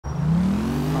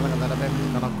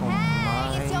Canal com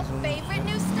mais um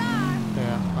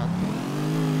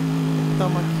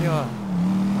estamos aqui, ó,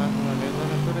 mais uma vez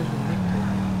aventuras de Nico,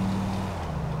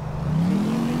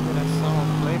 indo em direção ao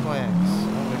Playboy X.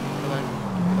 Vamos ver o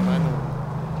que vai no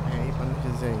aí para nos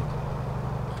dizer aí.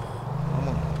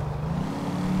 Vamos lá.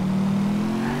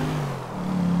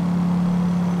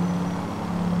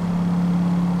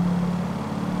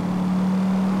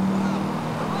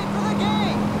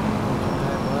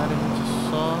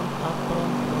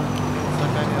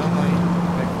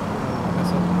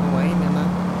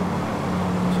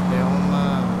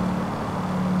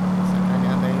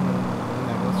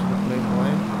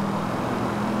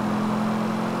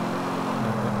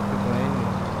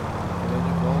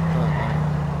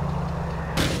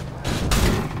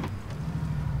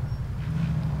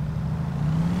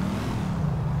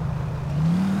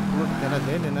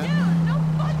 Dele, né?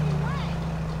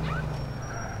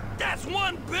 That's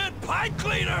one bit pipe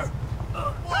cleaner.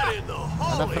 What in the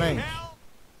holy hell?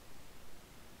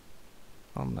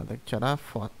 Vamos lá, tem que tirar a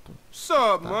foto.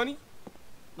 Sup, money?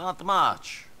 Not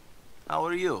much. How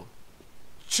are you?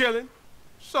 Chilling.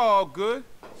 It's all good.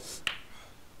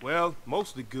 Well,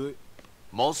 mostly good.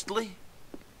 Mostly?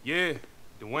 Yeah,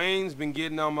 Dwayne's been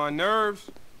getting on my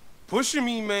nerves. Pushing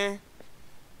me, man.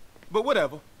 But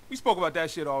whatever. We spoke about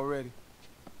that shit already.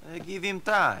 Give him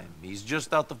time. He's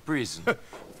just out of prison.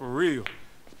 For real.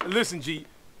 Listen, G,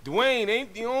 Dwayne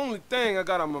ain't the only thing I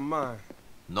got on my mind.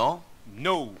 No?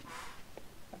 No.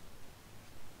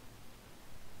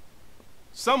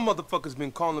 Some motherfuckers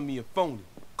been calling me a phony,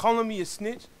 calling me a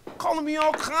snitch, calling me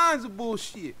all kinds of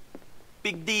bullshit.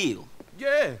 Big deal.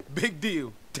 Yeah, big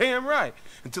deal. Damn right.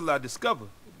 Until I discover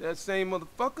that same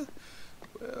motherfucker,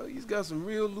 well, he's got some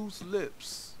real loose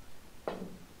lips.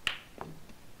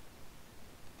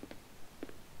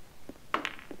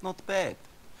 Not bad.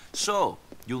 So,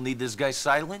 you'll need this guy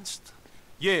silenced?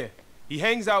 Yeah, he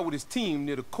hangs out with his team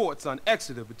near the courts on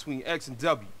Exeter between X and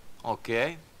W.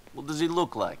 Okay. What does he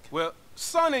look like? Well,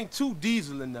 son ain't too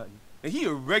diesel or nothing. And he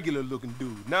a regular looking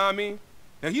dude, know what I mean?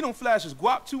 Now, he don't flash his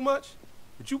guap too much,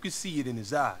 but you can see it in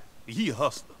his eye. He a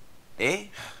hustler. Eh?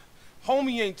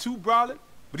 Homie ain't too brolic,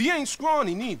 but he ain't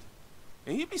scrawny neither.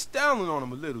 And he be styling on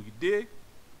him a little, you dig?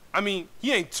 I mean,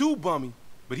 he ain't too bummy,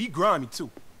 but he grimy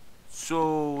too.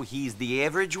 So, he's the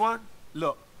average one?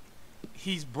 Look,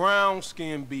 he's brown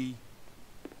skin, B.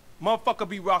 Motherfucker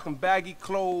be rocking baggy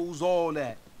clothes, all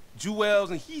that.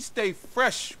 Jewels, and he stay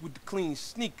fresh with the clean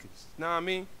sneakers, know what I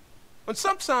mean? And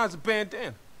sometimes a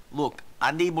bandana. Look,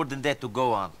 I need more than that to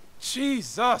go on.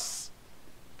 Jesus!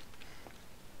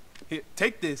 Here,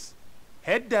 take this,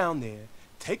 head down there,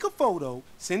 take a photo,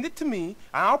 send it to me,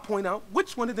 and I'll point out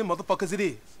which one of them motherfuckers it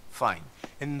is. Fine.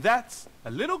 And that's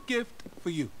a little gift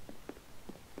for you.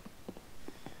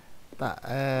 Tá,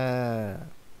 a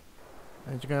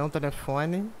gente ganhou um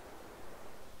telefone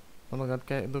no lugar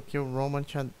do que o Roman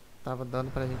tava dando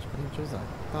pra gente usar.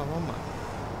 Então, vamos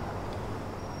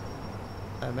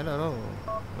lá. Melhorou.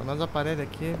 Pelo menos o aparelho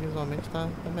aqui visualmente tá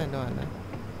melhor, né?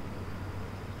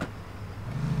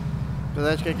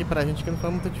 Apesar de que aqui pra gente que não foi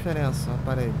muita diferença o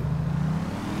aparelho.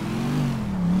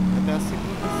 Até a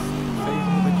segunda fez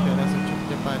muita diferença o tipo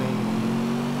de aparelho.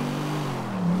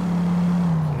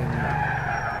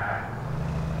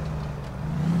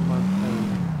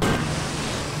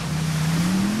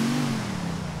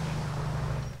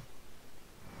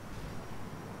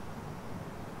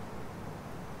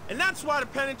 And that's why the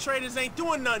penetrators ain't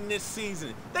doing nothing this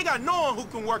season. They got no one who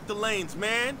can work the lanes,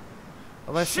 man.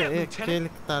 Vai ser aquele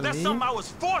que tá ali. That's something I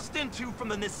was forced into from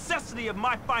the necessity of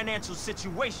my financial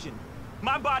situation.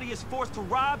 My body is forced to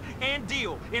rob and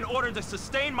deal in order to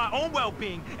sustain my own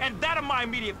well-being and that of my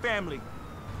immediate family.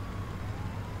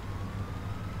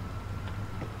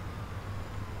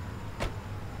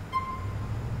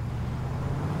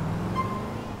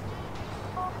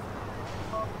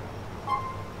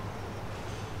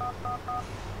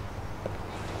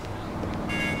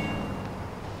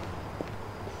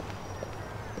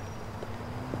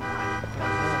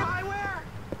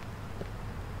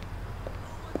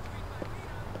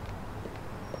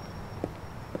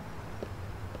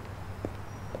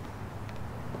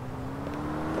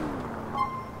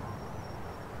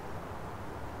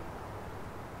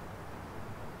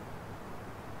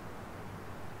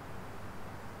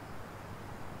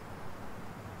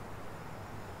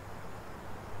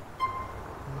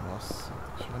 Nossa,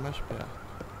 tem que chegar mais perto.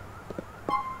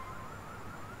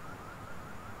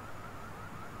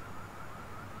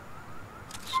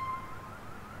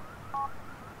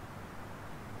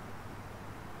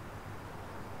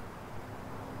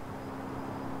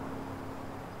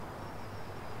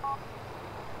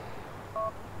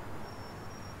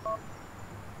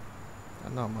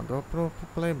 Não, mandou pro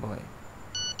Playboy.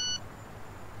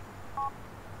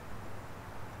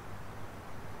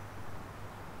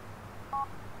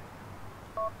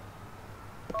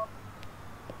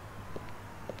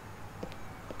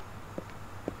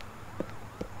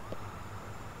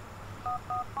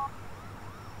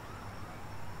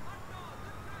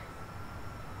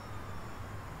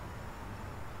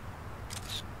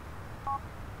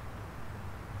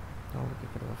 Vamos ver o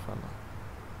que ele vai falar.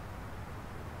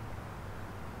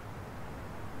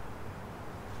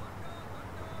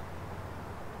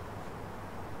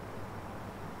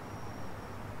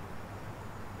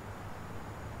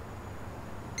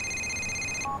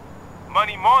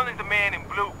 Money Marlin's the man in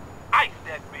blue. Ice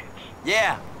that bitch.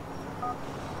 Yeah.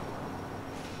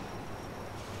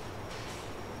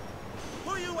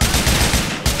 Who you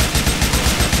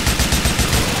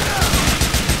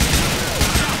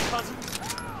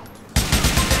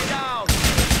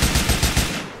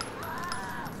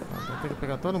Vai ter que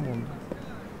pegar todo mundo.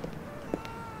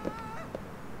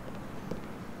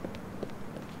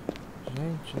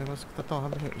 Gente, o negócio que tá tão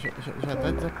rápido já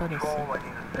tá desaparecendo.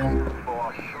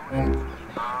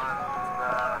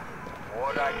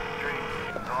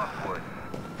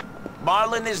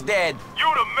 Marlin is dead.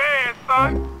 You the man,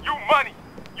 son. You money.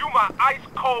 You my ice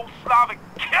cold Slavic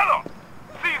killer.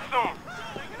 See you soon.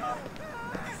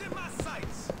 He's in my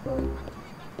sights.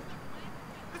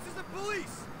 This is the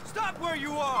police. Stop where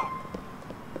you are.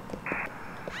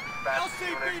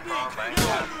 LCPD.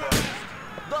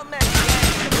 Don't mess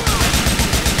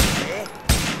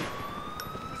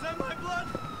Is that my blood?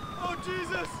 Oh,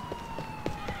 Jesus.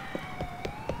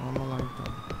 Vamos lá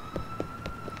então.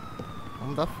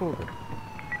 Vamos dar fuga.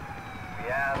 We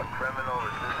have a criminal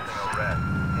resisting arrest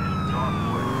in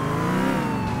Northwood.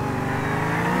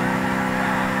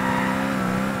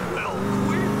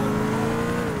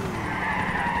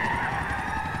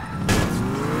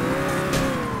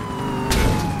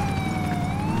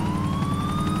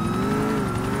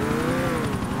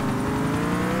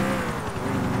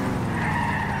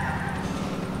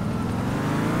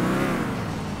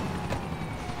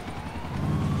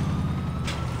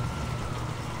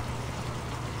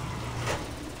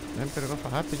 Pegou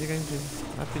rapidinho,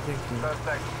 rapidinho aqui.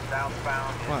 Suspect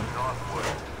southbound in One. Northwood.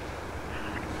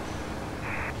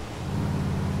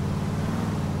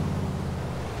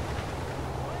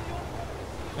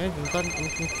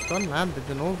 Gente, não custou nada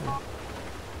de novo.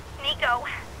 Nico,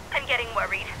 I'm getting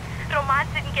worried. Roman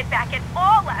didn't get back at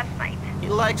all last night. He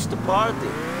likes to party.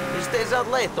 He stays out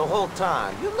late the whole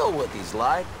time. You know what he's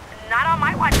like. Not on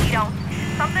my watch, he don't.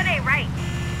 Something ain't right.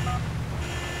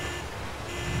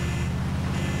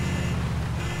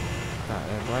 Tá,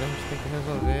 agora a gente tem que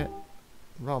resolver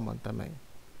Roman também.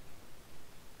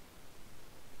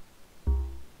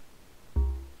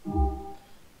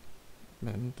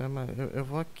 Bem, não tem mais. Eu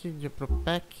vou aqui pro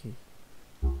pack.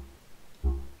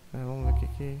 Vamos ver o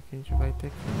que a gente vai ter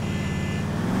aqui.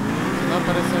 Se não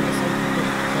aparecer a missão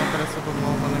do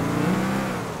Roman aqui.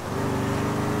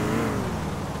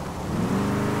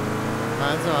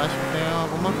 Mas eu acho que tem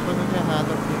alguma coisa de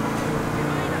errado aqui com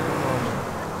o Roman.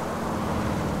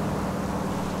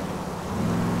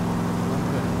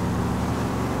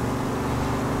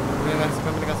 Vai receber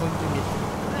uma ligação de Dimitri.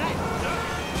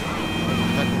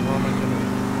 Tá com o Roman de novo.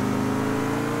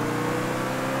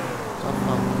 Só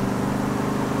fala.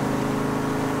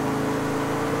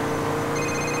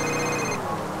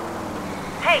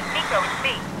 Hey, Nico, it's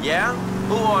me. Yeah?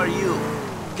 Who are you?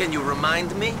 Can you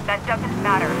remind me? That doesn't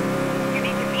matter. You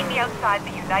need to meet me outside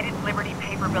the United Liberty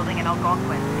Paper Building in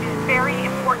Algonquin. It is very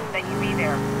important that you be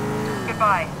there.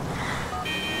 Goodbye.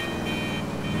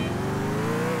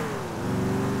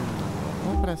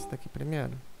 Vamos pra essa daqui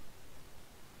primeiro.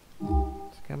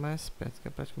 Isso aqui é mais perto, isso aqui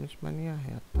é praticamente uma linha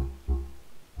reta.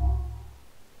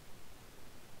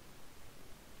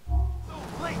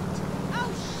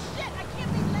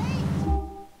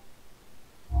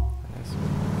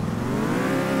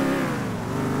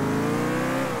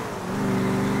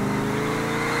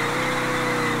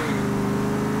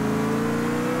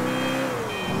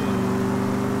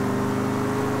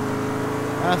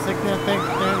 Ah, sei que tem, eu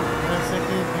sei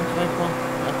que a gente vai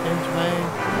cortar, aqui a gente vai,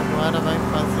 agora vai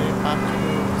fazer parte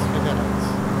dos federais.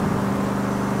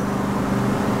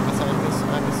 Passar a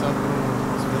missão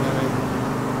pros federais aqui.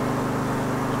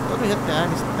 Todo GTA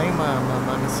eles tem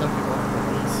uma missão que vai pra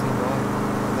polícia, igual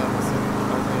você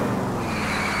fazer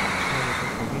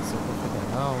com polícia ou com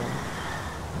federal.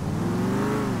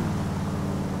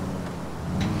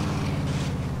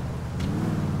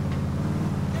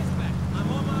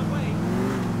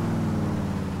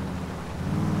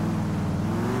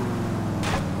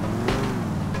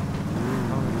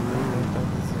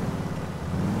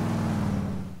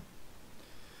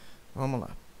 Vamos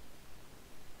lá.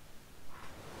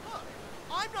 Look,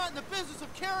 I'm not in the business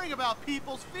of caring about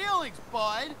people's feelings,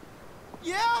 bud.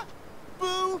 Yeah?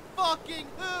 Boo fucking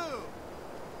who?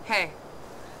 Hey,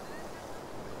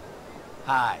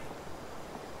 Hi.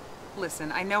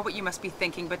 listen, I know what you must be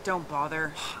thinking, but don't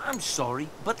bother. I'm sorry,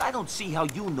 but I don't see how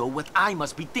you know what I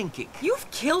must be thinking. You've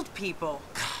killed people.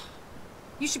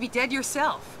 You should be dead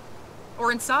yourself.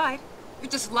 Or inside. You're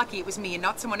just lucky it was me and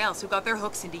not someone else who got their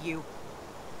hooks into you.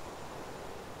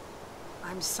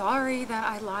 I'm sorry that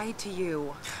I lied to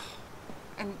you.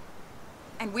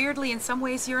 And weirdly, in some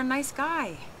ways, you're a nice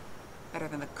guy. Better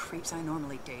than the creeps I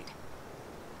normally date.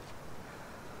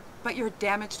 But you're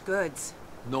damaged goods.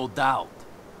 No doubt.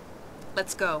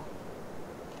 Let's go.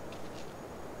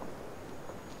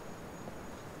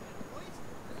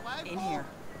 In here.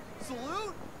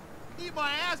 Salute? Eat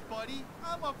my ass, buddy.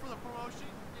 I'm up for the promotion,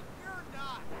 and you're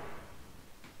not.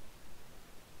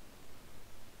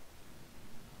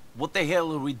 What the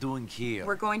hell are we doing here?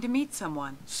 We're going to meet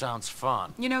someone. Sounds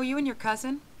fun. You know, you and your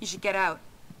cousin, you should get out.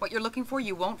 What you're looking for,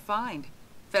 you won't find.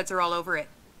 Feds are all over it.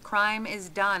 Crime is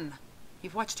done.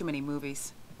 You've watched too many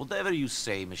movies. Whatever you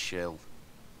say, Michelle.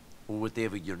 Or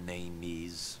whatever your name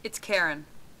is. It's Karen.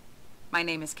 My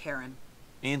name is Karen.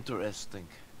 Interesting.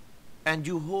 And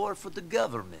you whore for the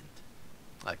government.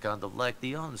 I kind of like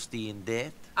the honesty in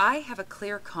that. I have a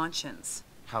clear conscience.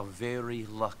 How very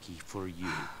lucky for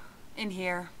you. In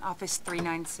here, office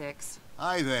 396.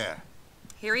 Hi there.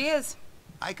 Here he is.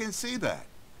 I can see that.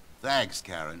 Thanks,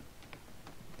 Karen.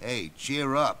 Hey,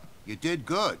 cheer up. You did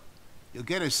good. You'll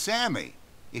get a Sammy,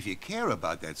 if you care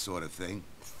about that sort of thing.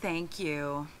 Thank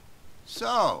you.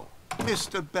 So,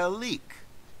 Mr. Belik.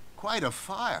 Quite a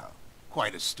file.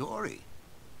 Quite a story.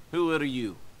 Who are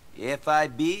you?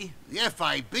 FIB? The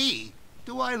FIB?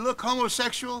 Do I look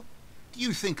homosexual? Do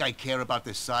you think I care about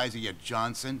the size of your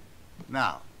Johnson?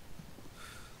 Now,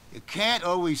 you can't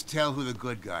always tell who the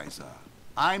good guys are.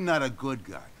 I'm not a good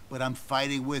guy, but I'm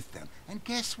fighting with them. And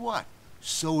guess what?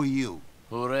 So are you.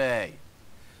 Hooray.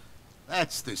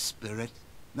 That's the spirit.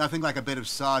 Nothing like a bit of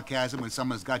sarcasm when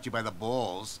someone's got you by the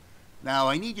balls. Now,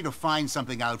 I need you to find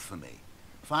something out for me.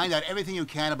 Find out everything you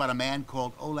can about a man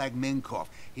called Oleg Minkov.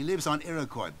 He lives on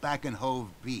Iroquois, back in Hove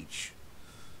Beach.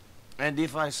 And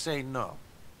if I say no?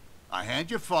 I hand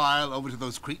your file over to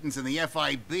those cretins in the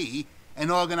FIB,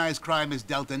 and organized crime has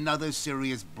dealt another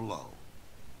serious blow.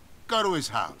 Go to his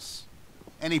house.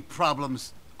 Any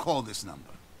problems, call this number.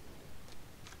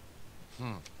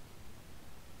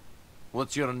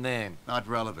 What's your name? Not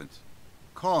relevant.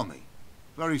 Call me.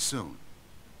 Very soon.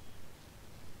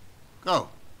 Go.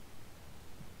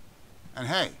 And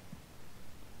hey,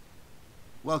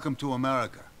 welcome to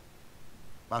America.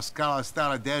 Pascala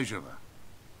Starodejeva.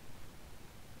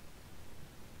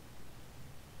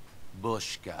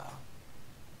 Bushka.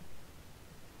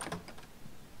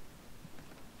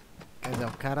 Quer dizer,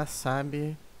 o cara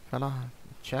sabe falar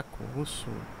tcheco, russo.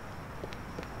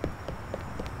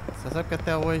 Você sabe que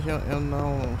até hoje eu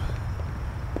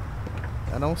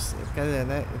não sei, quer dizer,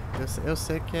 né? Eu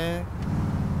sei que é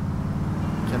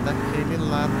daquele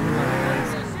lado lá, mas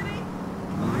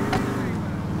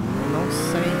eu não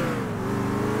sei.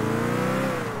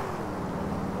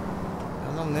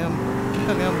 Eu não lembro.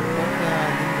 Nunca lembro qual que é a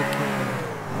língua que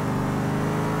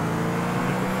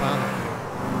fala.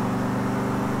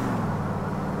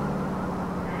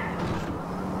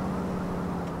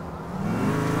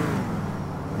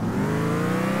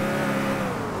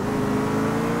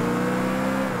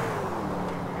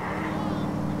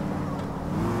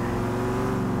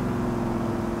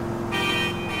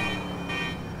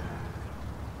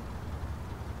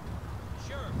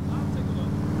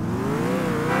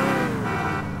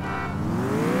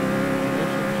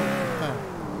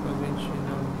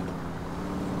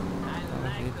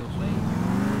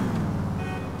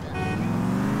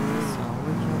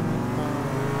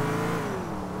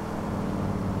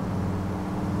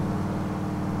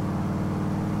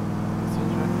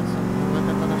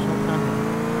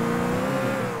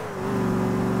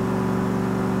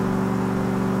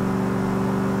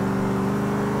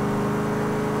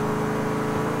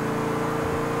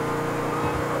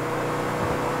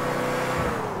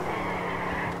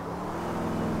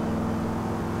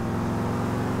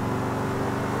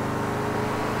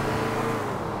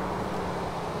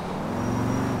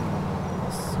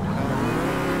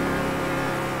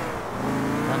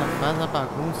 Faz a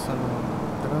bagunça no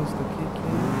trânsito aqui que...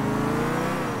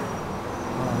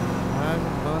 Ó, vai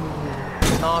no bando de...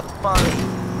 Not funny.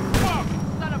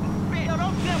 Son of a bitch!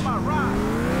 Don't kill my ride!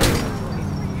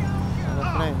 Sai da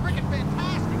frente.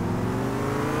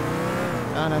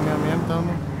 Cara, meu mesmo, então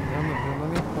eu não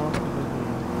me importo.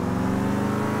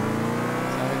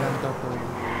 apertar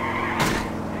tudo.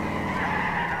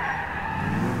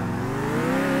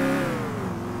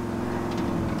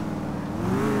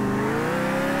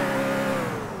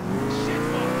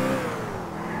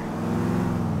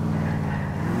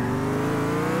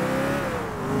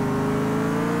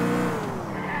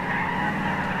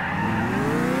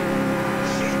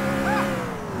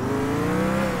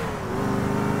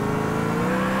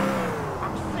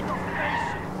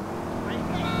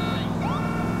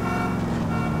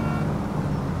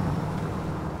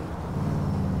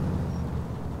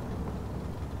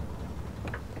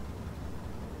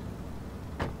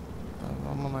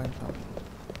 Vamos lá então.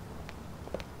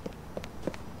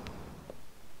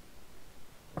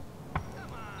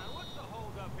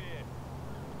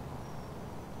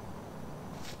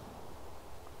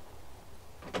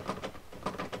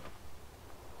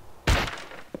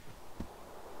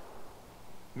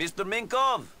 Mr.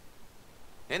 Minkov?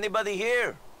 Anybody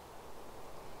here?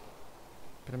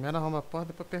 Primeiro arruma a porta,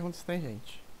 depois pergunta se tem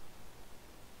gente.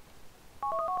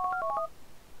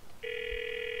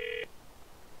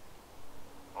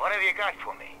 What have you got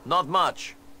for me? Not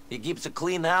much. He keeps a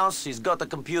clean house, he's got a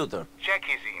computer. Check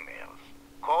his emails.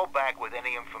 Call back with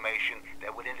any information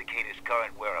that would indicate his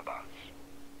current whereabouts.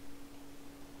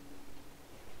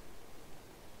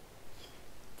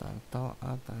 Tá, então...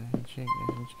 Ah, tá. A gente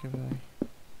que vai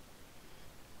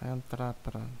entrar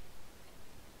pra...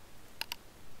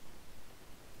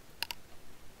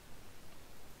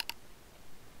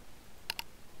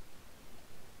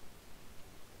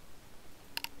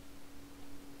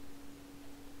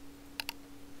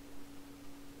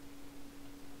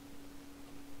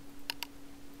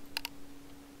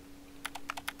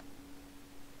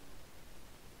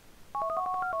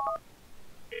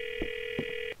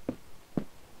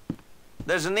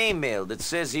 There's an email that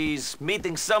says he's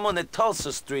meeting someone at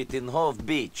Tulsa Street in Hove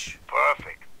Beach.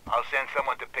 Perfect. I'll send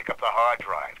someone to pick up the hard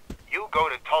drive. You go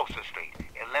to Tulsa Street.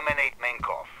 Eliminate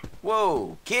Minkov.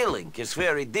 Whoa, killing is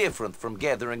very different from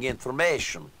gathering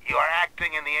information. You are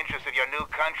acting in the interest of your new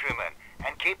countrymen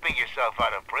and keeping yourself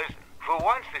out of prison. For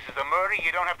once, this is a murder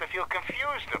you don't have to feel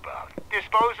confused about.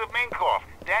 Dispose of Minkov,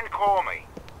 then call me.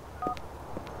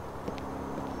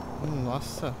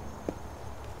 Nossa.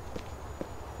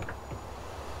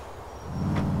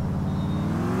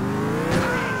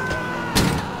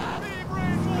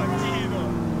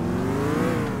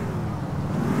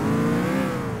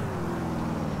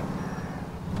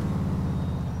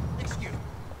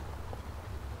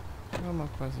 Uma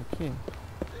coisa aqui.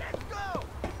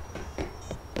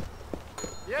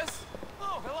 Yes?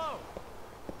 Oh, hello.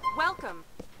 Welcome.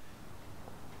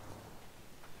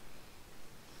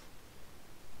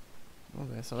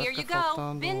 Vamos ver, só vai Here you ficar go.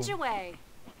 faltando... Binge away.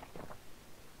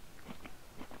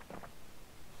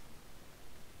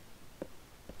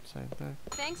 Sai daqui.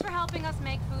 Thanks for helping us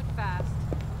make food fast.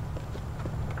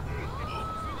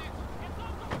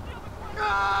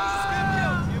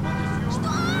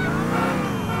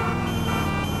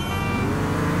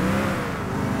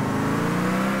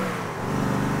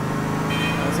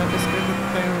 Mas é descrito que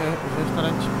tem um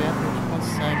restaurante perto, a gente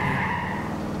consegue.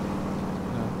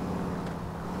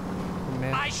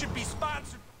 Comer. I should be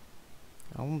sponsored.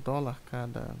 A $1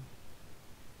 cada.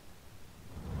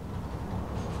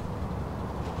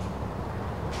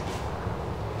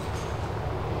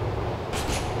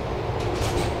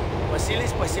 Василий,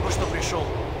 спасибо, что пришел.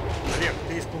 Олег,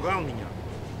 ты испугал меня.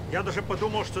 Я даже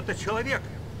подумал, что это человек.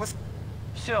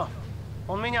 Все,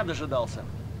 он меня дожидался.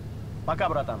 Пока,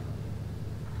 братан.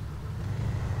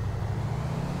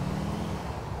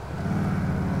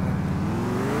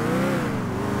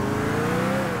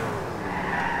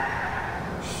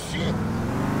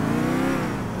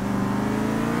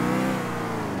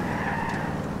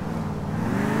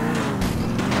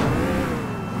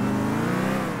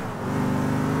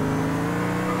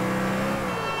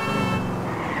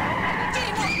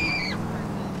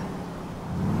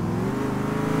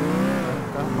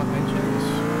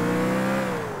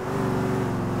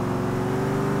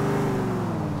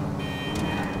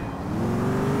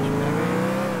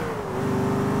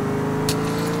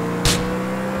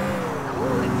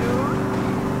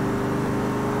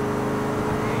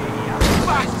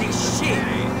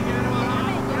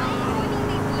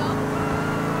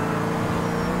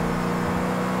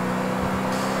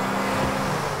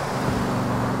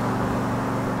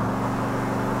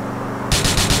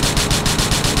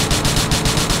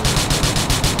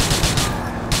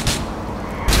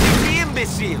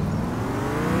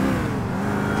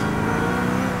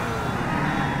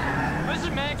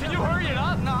 Listen, man, can you hurry it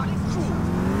up? Nah, cool.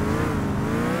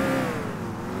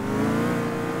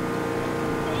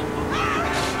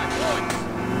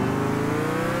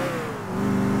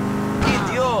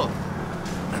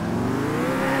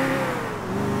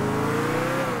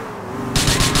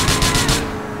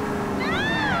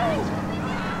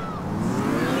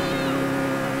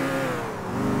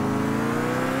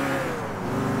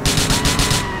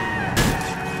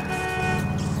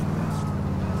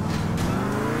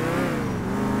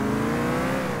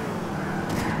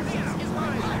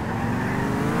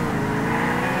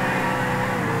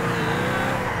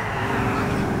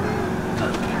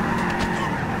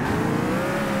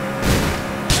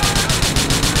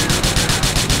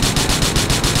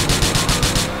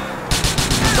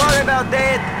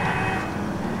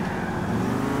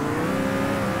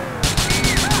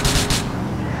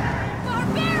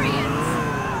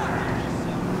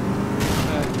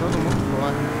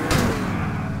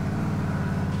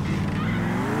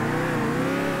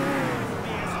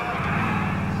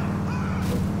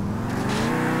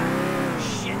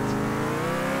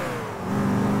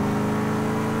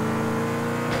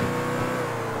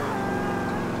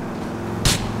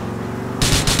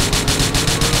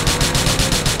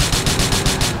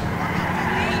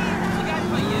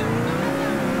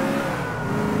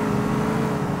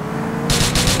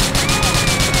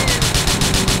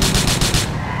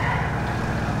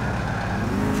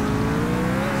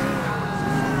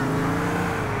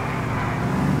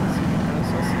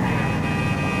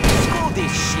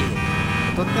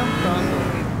 Eu tô tentando,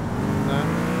 né?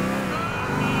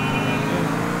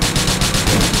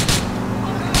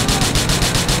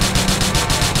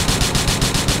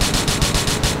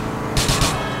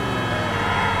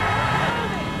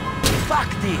 Fuck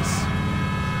this!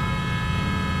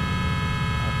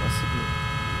 Consegui.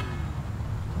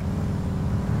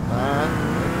 Tá.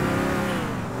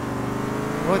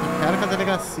 Pô, de cara com a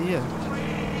delegacia.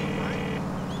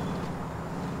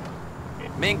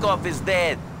 Minkoff is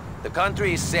dead. The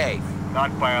country is safe.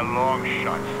 Not by a long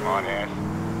shot, smartass.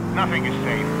 Nothing is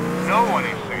safe. No one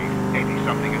is safe. Maybe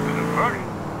something has been averted.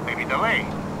 Maybe delayed.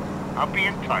 I'll be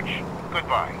in touch.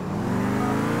 Goodbye.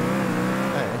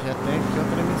 Já tem aqui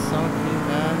outra missão aqui,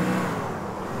 já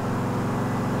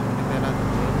liberado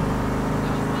dele.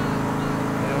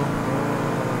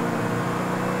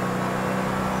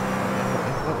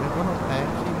 Eu vou no pack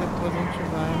e depois a gente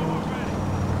vai no...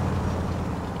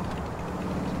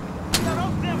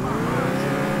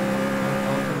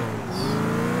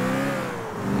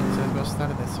 Se vocês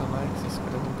gostaram, dê seu like, se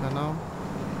inscreva no canal.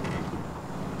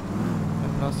 Até a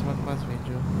próxima com mais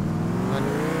vídeo.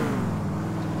 Valeu.